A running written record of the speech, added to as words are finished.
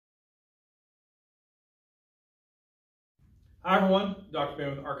Hi everyone, Dr.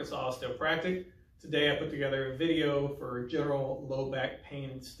 Ben with Arkansas Osteopraktic. Today I put together a video for general low back pain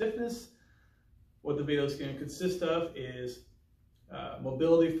and stiffness. What the video is going to consist of is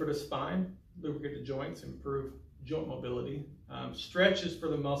mobility for the spine, lubricate the joints, improve joint mobility, stretches for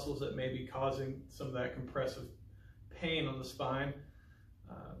the muscles that may be causing some of that compressive pain on the spine,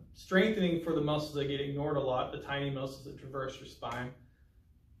 strengthening for the muscles that get ignored a lot, the tiny muscles that traverse your spine,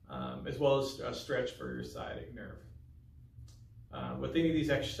 as well as a stretch for your sciatic nerve. With any of these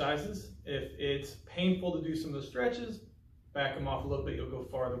exercises, if it's painful to do some of the stretches, back them off a little bit, you'll go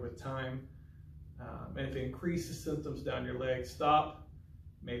farther with time. And if it increases symptoms down your leg, stop.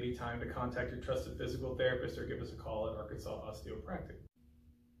 Maybe time to contact your trusted physical therapist or give us a call at Arkansas Osteopraktic.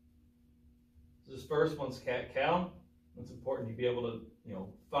 This first one's cat-cow. It's important to be able to,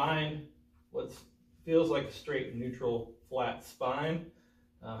 find what feels like a straight, neutral, flat spine.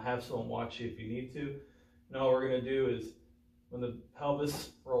 Have someone watch you if you need to. And all we're going to do is, when the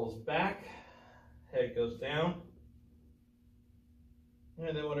pelvis rolls back, head goes down.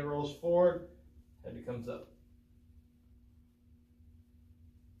 And then when it rolls forward, head comes up.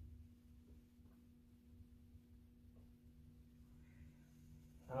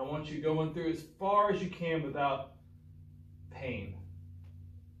 And I want you going through as far as you can without pain.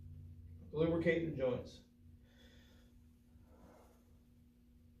 Lubricate the joints.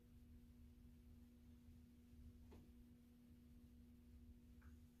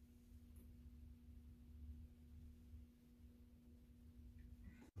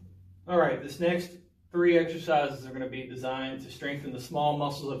 All right, this next 3 exercises are going to be designed to strengthen the small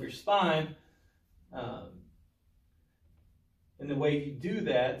muscles of your spine. And the way you do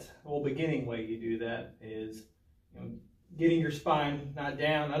that, beginning way you do that is getting your spine not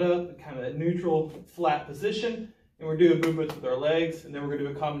down, not up, kind of that neutral, flat position. And we're doing movements with our legs, and then we're going to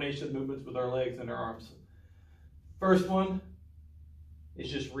do a combination of movements with our legs and our arms. First one is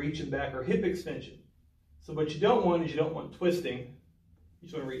just reaching back or hip extension. So what you don't want is twisting. You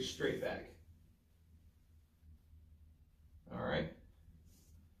just want to reach straight back. All right.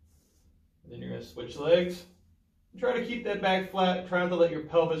 And then you're going to switch legs. Try to keep that back flat, trying to let your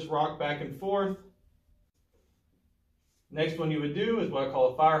pelvis rock back and forth. Next one you would do is what I call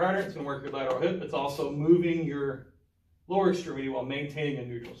a fire hydrant. It's going to work your lateral hip. It's also moving your lower extremity while maintaining a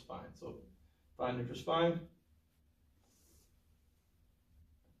neutral spine. So find neutral spine.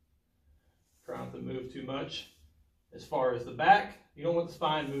 Try not to move too much. As far as the back, you don't want the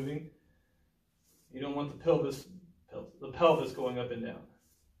spine moving. You don't want the pelvis going up and down.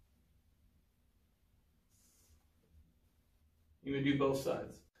 You would do both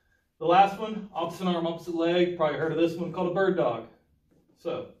sides. The last one, opposite arm, opposite leg. Probably heard of this one, called a bird dog.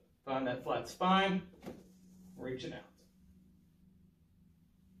 So find that flat spine, reaching out.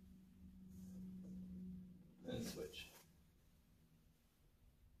 And switch.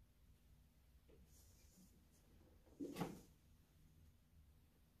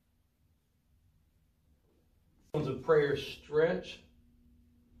 One's a prayer stretch.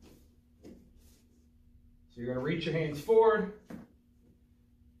 So you're going to reach your hands forward,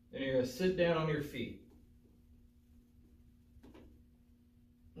 and you're going to sit down on your feet.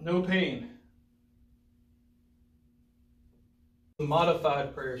 No pain. A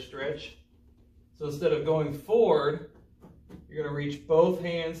modified prayer stretch. So instead of going forward, you're going to reach both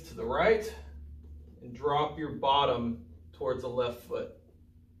hands to the right and drop your bottom towards the left foot.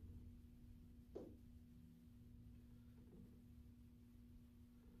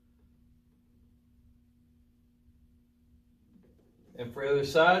 And for the other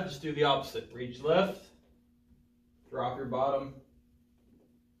side, just do the opposite. Reach left, drop your bottom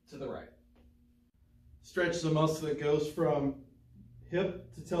to the right. Stretch is a muscle that goes from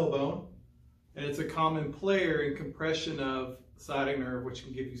hip to tailbone, and it's a common player in compression of sciatic nerve, which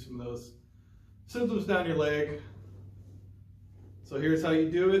can give you some of those symptoms down your leg. So here's how you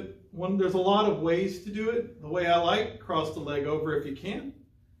do it. There's a lot of ways to do it. The way I like, cross the leg over if you can,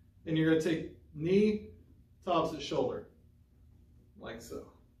 and you're going to take knee to opposite shoulder. Like so.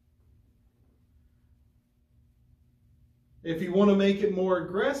 If you want to make it more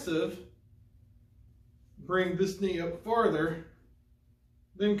aggressive, bring this knee up farther,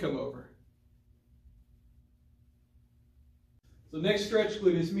 then come over. So next stretch,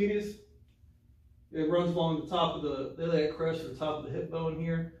 gluteus medius. It runs along the top of the iliac crest or the top of the hip bone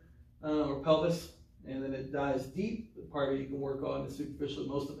here, or pelvis, and then it dives deep. The part of it you can work on is superficial,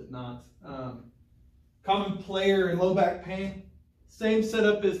 most of it not. Common player in low back pain. Same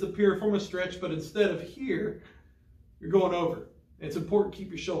setup as the piriformis stretch, but instead of here, you're going over. It's important to keep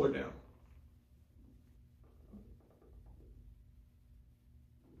your shoulder down.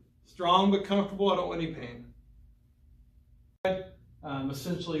 Strong but comfortable, I don't want any pain.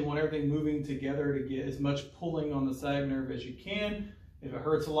 Essentially, you want everything moving together to get as much pulling on the sciatic nerve as you can. If it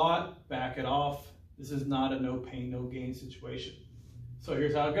hurts a lot, back it off. This is not a no pain, no gain situation. So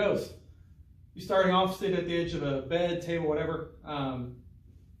here's how it goes. You're starting off, sit at the edge of a bed, table, whatever.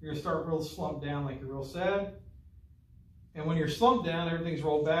 You're gonna start real slumped down like you're real sad. And when you're slumped down, everything's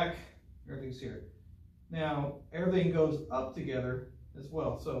rolled back, everything's here. Now, everything goes up together as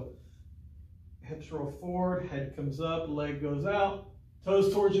well. So hips roll forward, head comes up, leg goes out,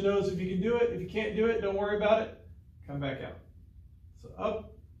 toes towards your nose if you can do it. If you can't do it, don't worry about it. Come back out. So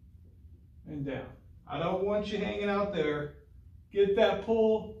up and down. I don't want you hanging out there. Get that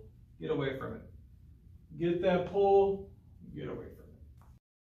pull, get away from it. Get that pull, get away from it.